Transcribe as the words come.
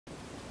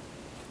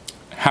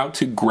How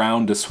to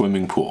ground a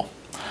swimming pool.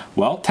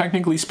 Well,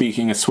 technically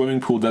speaking, a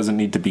swimming pool doesn't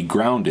need to be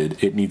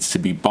grounded, it needs to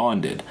be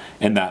bonded,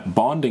 and that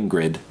bonding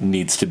grid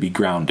needs to be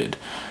grounded.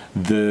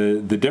 The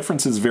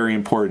difference is very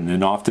important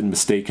and often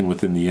mistaken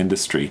within the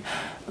industry.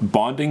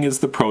 Bonding is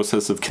the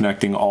process of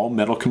connecting all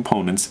metal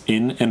components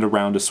in and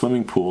around a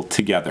swimming pool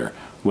together.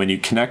 When you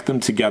connect them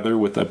together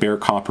with a bare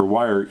copper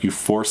wire, you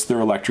force their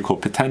electrical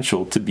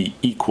potential to be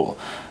equal.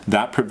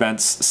 That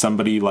prevents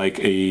somebody like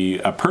a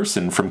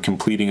person from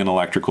completing an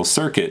electrical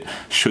circuit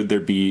should there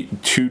be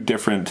two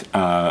different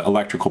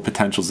electrical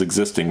potentials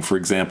existing. For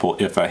example,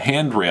 if a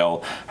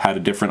handrail had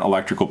a different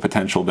electrical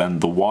potential than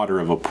the water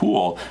of a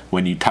pool,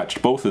 when you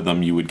touched both of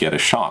them, you would get a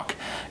shock.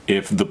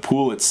 If the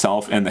pool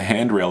itself and the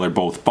handrail are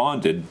both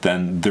bonded,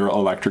 then their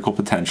electrical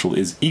potential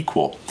is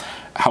equal.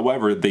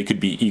 However, they could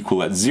be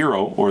equal at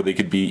 0 or they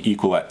could be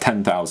equal at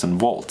 10,000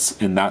 volts,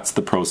 and that's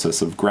the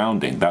process of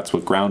grounding. That's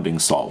what grounding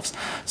solves.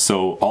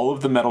 So all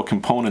of the metal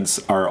components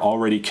are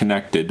already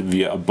connected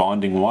via a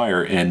bonding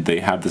wire and they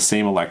have the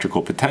same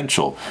electrical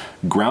potential.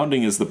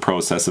 Grounding is the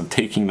process of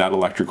taking that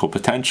electrical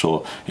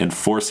potential and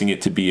forcing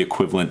it to be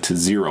equivalent to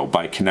 0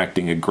 by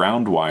connecting a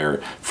ground wire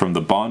from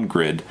the bond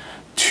grid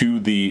to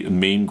the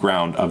main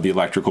ground of the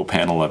electrical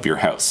panel of your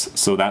house.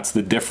 So that's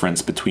the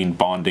difference between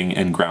bonding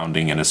and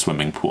grounding in a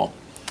swimming pool.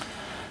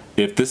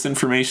 If this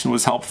information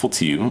was helpful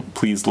to you,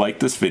 please like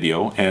this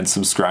video and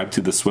subscribe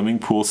to the Swimming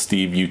Pool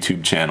Steve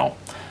YouTube channel.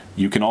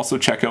 You can also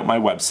check out my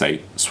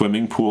website,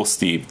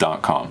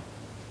 swimmingpoolsteve.com.